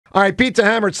All right, Beat the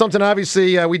Hammer. It's something,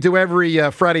 obviously, we do every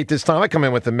Friday at this time. I come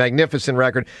in with a magnificent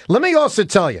record. Let me also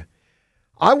tell you,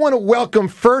 I want to welcome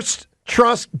First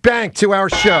Trust Bank to our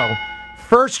show.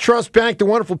 First Trust Bank, the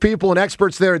wonderful people and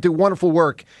experts there that do wonderful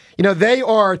work. You know, they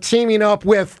are teaming up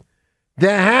with the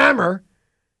Hammer.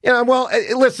 Yeah, well,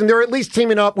 listen, they're at least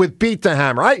teaming up with Beat the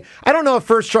Hammer. I don't know if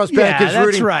First Trust Bank is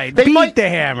rooting. That's right. Beat the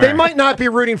Hammer. They might not be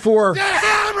rooting for the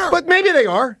Hammer, but maybe they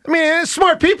are. I mean,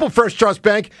 smart people, First Trust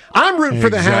Bank. I'm rooting for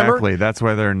the Hammer. Exactly. That's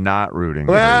why they're not rooting.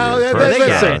 Well,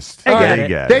 listen.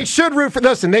 They should root for.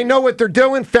 Listen, they know what they're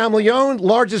doing. Family-owned,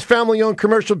 largest family-owned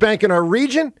commercial bank in our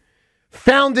region.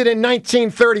 Founded in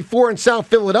 1934 in South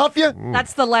Philadelphia.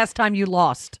 That's the last time you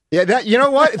lost. Yeah, you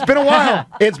know what? It's been a while.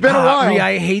 It's been a while.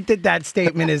 I hate that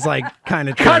statement is like kind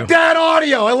of true. Cut that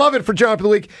audio. I love it for Job of the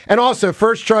Week. And also,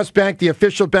 First Trust Bank, the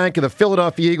official bank of the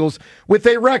Philadelphia Eagles, with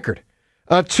a record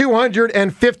of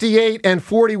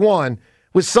 258-41,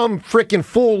 with some freaking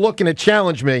fool looking to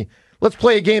challenge me. Let's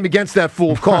play a game against that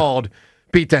fool called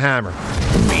Beat the Hammer.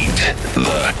 Beat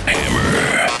the Hammer.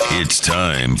 It's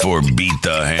time for Beat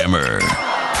the Hammer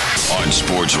on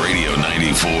Sports Radio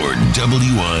 94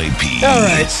 WIP. All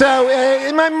right,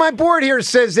 so my board here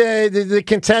says the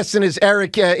contestant is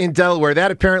Eric in Delaware.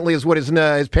 That apparently is what his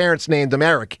parents named him,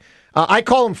 Eric. I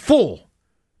call him Fool.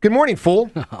 Good morning, Fool.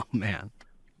 Oh, man.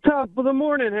 Top of the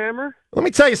morning, Hammer. Let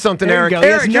me tell you something, There Eric. you go.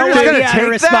 Eric, He has you're no just idea going to how to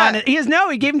take respond. that. He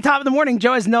gave him top of the morning.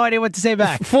 Joe has no idea what to say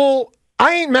back. Fool,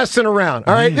 I ain't messing around,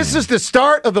 all right? This is the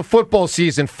start of the football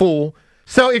season, Fool.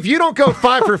 So if you don't go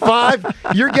 5 for 5,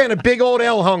 you're getting a big old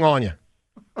L hung on you.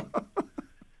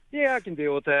 Yeah, I can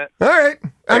deal with that. All right.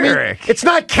 I mean, Eric. it's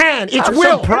not can, it's I'm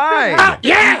will. surprised.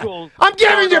 Yeah. I'm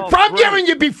giving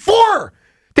you before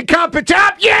the competition.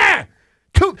 Yeah.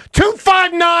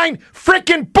 259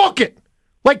 frickin' book it.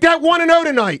 Like that 1-0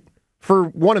 tonight for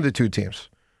one of the two teams.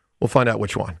 We'll find out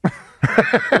which one. All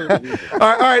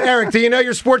right, Eric, do you know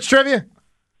your sports trivia?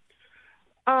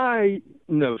 I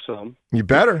know some. You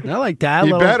better. I like that.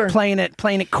 You better. Playing it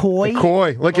coy.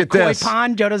 Coy. Look at Koi this.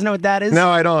 pond. Joe doesn't know what that is. No,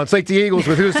 I don't. It's like the Eagles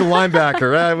with who's the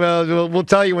linebacker. Well, we'll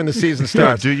tell you when the season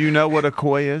starts. Do you know what a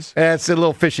koi is? It's a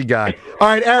little fishy guy. All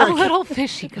right, Eric. A little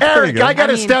fishy guy. Eric, I got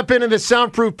to step into the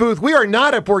soundproof booth. We are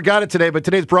not at Borgata today, but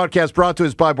today's broadcast brought to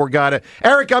us by Borgata.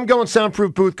 Eric, I'm going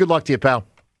soundproof booth. Good luck to you, pal.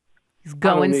 He's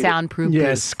going soundproof.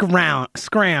 Yeah, scram.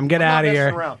 Get out of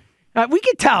here. We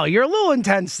could tell. You're a little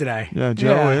intense today. Yeah,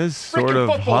 Joe is sort of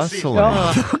hustling.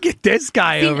 Oh, look at this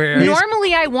guy over here.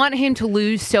 Normally, I want him to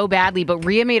lose so badly, but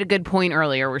Rhea made a good point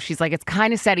earlier where she's like, it's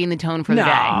kind of setting the tone for the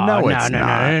day. No.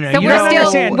 So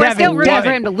we're still rooting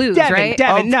for him to lose, right?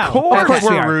 Devin, no. Of course we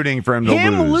we're are. rooting for him to lose.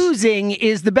 Him losing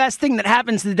is the best thing that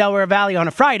happens to the Delaware Valley on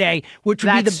a Friday, which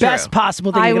would be the best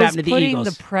possible thing that could happen to the Eagles. I was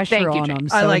putting the pressure on him,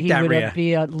 so I like he that, would Rhea.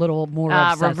 be a little more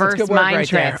obsessed. Reverse mind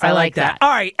tricks. I like that. All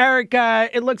right, Eric,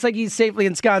 it looks like he's safely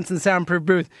ensconced in the soundproof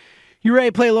booth. You ready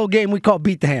to play a little game we call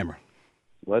Beat the Hammer?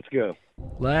 Let's go.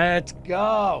 Let's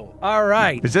go. All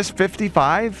right. Is this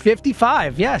 55?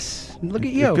 55, yes. Look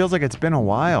at you. It feels like it's been a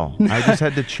while. I just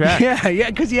had to check.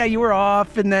 Yeah, because you were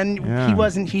off, and then Yeah. he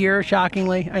wasn't here,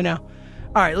 shockingly. I know.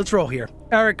 All right, let's roll here.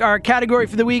 Eric, our category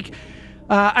for the week,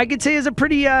 I could say is a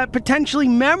pretty potentially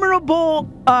memorable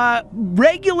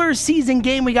regular season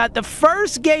game. We got the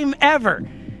first game ever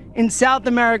in South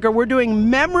America. We're doing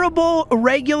memorable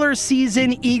regular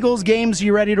season Eagles games.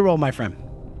 You ready to roll, my friend?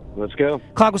 Let's go.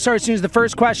 Clock will start as soon as the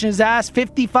first question is asked.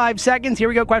 55 seconds. Here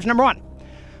we go. Question number 1.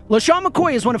 LaShawn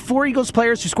McCoy is one of 4 Eagles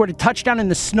players who scored a touchdown in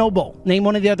the Snow Bowl. Name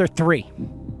one of the other 3.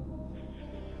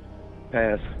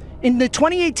 Pass. In the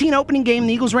 2018 opening game,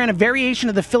 the Eagles ran a variation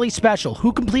of the Philly special.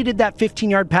 Who completed that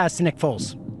 15-yard pass to Nick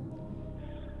Foles?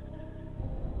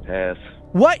 Pass.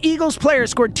 What Eagles player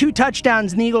scored 2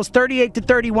 touchdowns in the Eagles'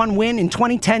 38-31 win in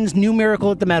 2010's New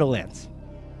Miracle at the Meadowlands?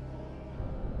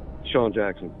 Sean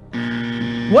Jackson.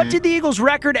 What did the Eagles'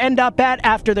 record end up at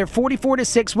after their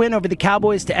 44-6 win over the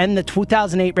Cowboys to end the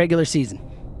 2008 regular season?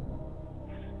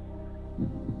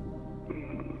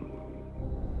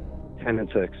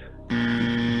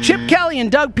 10-6. Chip Kelly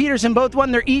and Doug Peterson both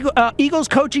won their Eagles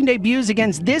coaching debuts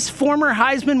against this former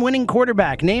Heisman-winning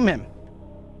quarterback. Name him.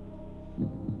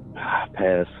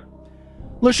 Pass.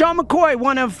 LaShawn McCoy,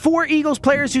 one of 4 Eagles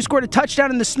players who scored a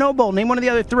touchdown in the Snow Bowl. Name one of the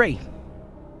other 3.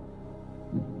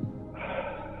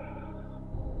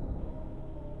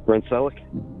 Brent Selleck.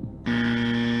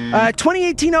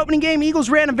 2018 opening game, Eagles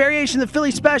ran a variation of the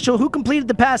Philly special. Who completed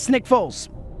the pass to Nick Foles?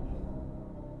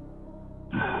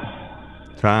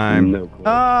 Time. No clue.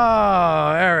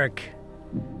 Oh, Eric.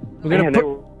 We're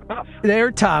gonna tough.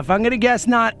 They're tough. I'm going to guess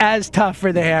not as tough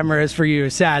for the Hammer as for you,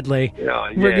 sadly.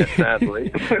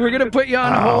 Sadly. We're going to put you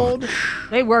on hold.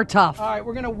 They were tough. All right,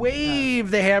 we're going to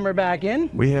wave the Hammer back in.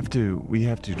 We have to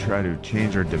try to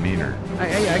change our demeanor.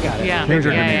 I got it. Yeah. Change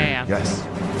our demeanor. Yeah. Yes.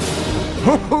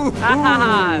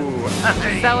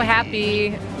 So happy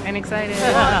and excited.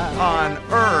 What on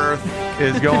earth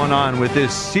is going on with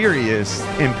this serious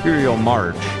Imperial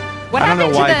March? What I don't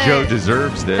know happened to why Joe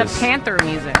deserves The this. Panther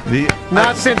music.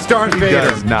 Not since Darth He Vader.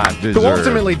 does not Who deserve.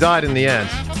 ultimately died in the end.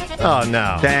 Oh,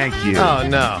 no. Thank you. Oh,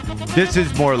 no. This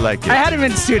is more like it. I had him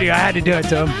in studio. I had to do it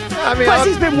to him. I mean, Plus,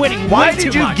 he's been winning Why way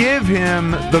did too you much. give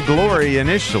him the glory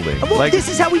initially? Well, this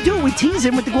is how we do it. We tease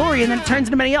him with the glory, and then it turns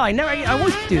into Benny Hill. I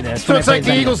always do this. So when it's I play like the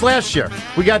Benny Eagles Hill. last year.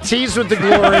 We got teased with the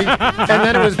glory, and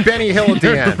then it was Benny Hill at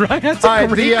the end. Right? That's a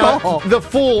great call. The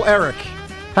fool, Eric.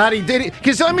 How'd he did it?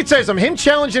 Because let me tell you something. Him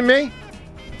challenging me,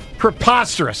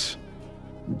 preposterous.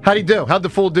 How'd he do? How'd the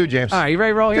fool do, James? All right, you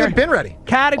ready to roll here? Dude, been ready.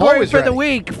 Category Always for the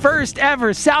ready. week. First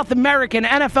ever South American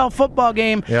NFL football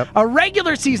game. Yep. A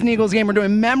regular season Eagles game. We're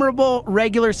doing memorable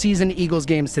regular season Eagles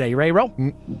games today. You ready to roll?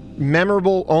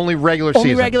 Memorable, only regular Only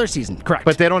season. regular season, correct.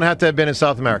 But they don't have to have been in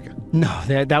South America. no,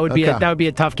 that would be Okay. that would be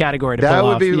a tough category to That pull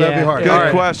would off. be- that'd be hard. Good All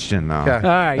right. question, though. Okay. All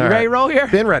right, you ready to roll here?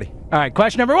 Been ready. All right,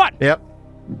 question number 1. Yep.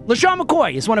 LaShawn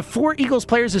McCoy is one of 4 Eagles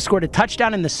players who scored a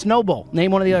touchdown in the Snow Bowl.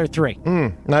 Name one of the other 3.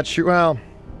 Not sure. Well,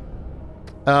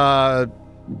 I'll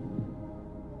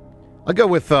go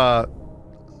with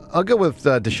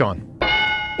Deshaun.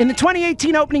 In the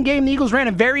 2018 opening game, the Eagles ran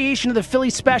a variation of the Philly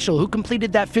special. Who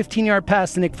completed that 15-yard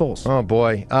pass to Nick Foles? Oh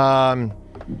boy.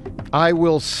 I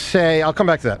will say I'll come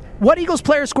back to that. What Eagles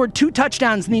player scored 2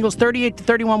 touchdowns in the Eagles'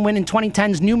 38-31 win in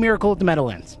 2010's New Miracle at the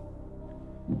Meadowlands?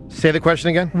 Say the question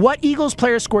again. What Eagles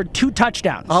player scored 2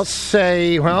 touchdowns? I'll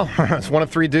say, well, it's one of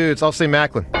 3 dudes. I'll say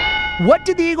Macklin. What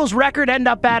did the Eagles' record end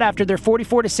up at after their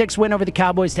 44-6 win over the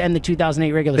Cowboys to end the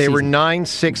 2008 regular They season? were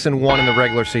 9-6-1 in the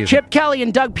regular season. Chip Kelly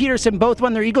and Doug Peterson both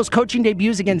won their Eagles coaching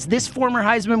debuts against this former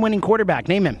Heisman winning quarterback.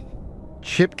 Name him.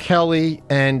 Chip Kelly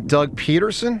and Doug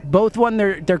Peterson? Both won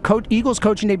their Eagles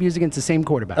coaching debuts against the same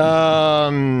quarterback.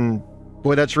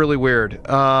 Boy, that's really weird.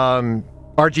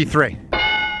 RG3.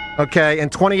 Okay, in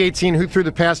 2018, who threw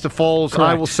the pass to Foles? Correct.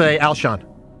 I will say Alshon.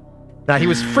 Now, he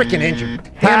was freaking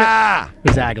injured. Damn it. It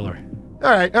was Aguilar.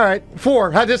 All right.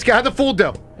 4. How'd the fool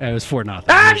do? It was 4-0.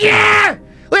 Yeah!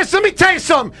 Listen, let me tell you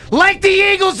something. Like the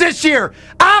Eagles this year,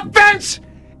 offense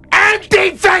and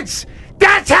defense.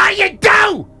 That's how you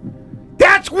do.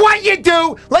 That's what you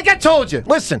do. Like I told you.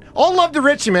 Listen, all love to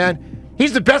Richie, man.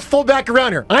 He's the best fullback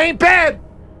around here. I ain't bad.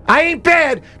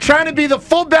 Trying to be the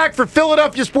fullback for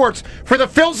Philadelphia sports. For the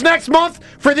Phils next month,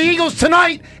 for the Eagles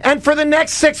tonight, and for the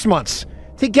next 6 months.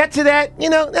 To get to that,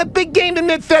 that big game in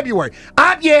mid-February.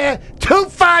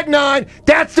 259.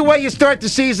 That's the way you start the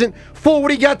season. Fool, what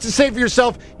do you got to say for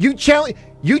yourself? You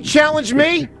challenge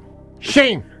me?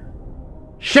 Shame.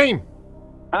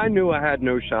 I knew I had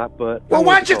no shot, but... Well,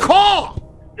 why'd you call?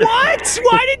 What?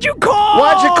 Why did you call?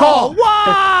 Why'd you call?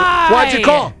 Why? Why'd you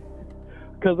call?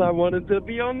 Because I wanted to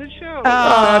be on the show.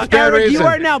 that's bad Eric, reason. you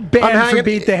are now I'm banned hanging- from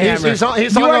Beat the Hammer. he's hung you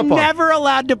are up on. never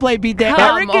allowed to play Beat the Hammer.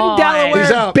 Come Eric in on. Delaware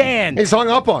He's out. banned. He's hung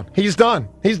up on. He's done.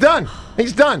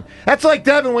 That's like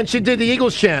Devin when she did the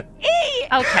Eagles chant.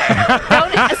 Okay.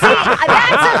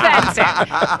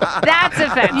 That's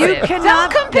offensive. You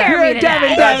cannot- Don't compare me to Devin,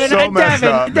 that. That's so messed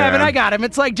up, Devin, man. I got him.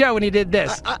 It's like Joe when he did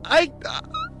this.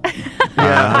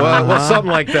 Yeah, well,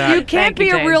 something like that. You can't Thank you, be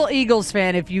a James. real Eagles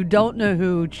fan if you don't know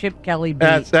who Chip Kelly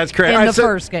beat That's correct. in All right, the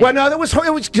first game. Well, no, it was. I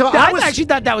actually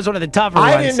thought that was one of the tougher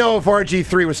I ones. didn't know if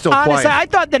RG3 was still Honestly, playing. I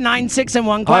thought the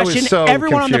 9-6-1 I was question, so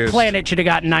everyone on the confused. planet should have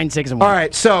gotten 9-6-1. All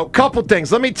right, so couple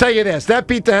things. Let me tell you this. That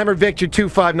beat the Hammer Victor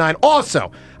 259.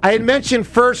 Also, I had mentioned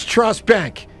First Trust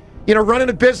Bank. Running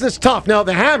a business, tough. Now,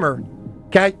 the Hammer,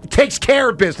 okay, takes care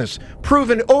of business.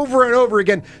 Proven over and over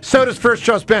again. So does First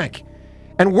Trust Bank.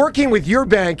 And working with your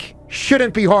bank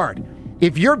shouldn't be hard.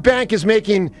 If your bank is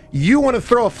making you want to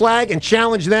throw a flag and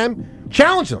challenge them.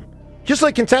 Just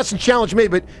like contestants challenge me,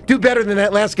 but do better than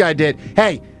that last guy did.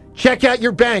 Hey, check out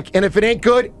your bank, and if it ain't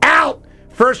good, out.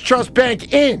 First Trust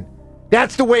Bank in.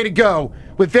 That's the way to go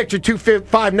with Victor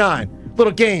 259.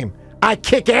 Little game. I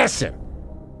kick ass in.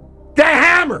 The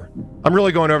Hammer. I'm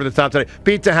really going over the top today.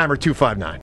 Beat the Hammer 259.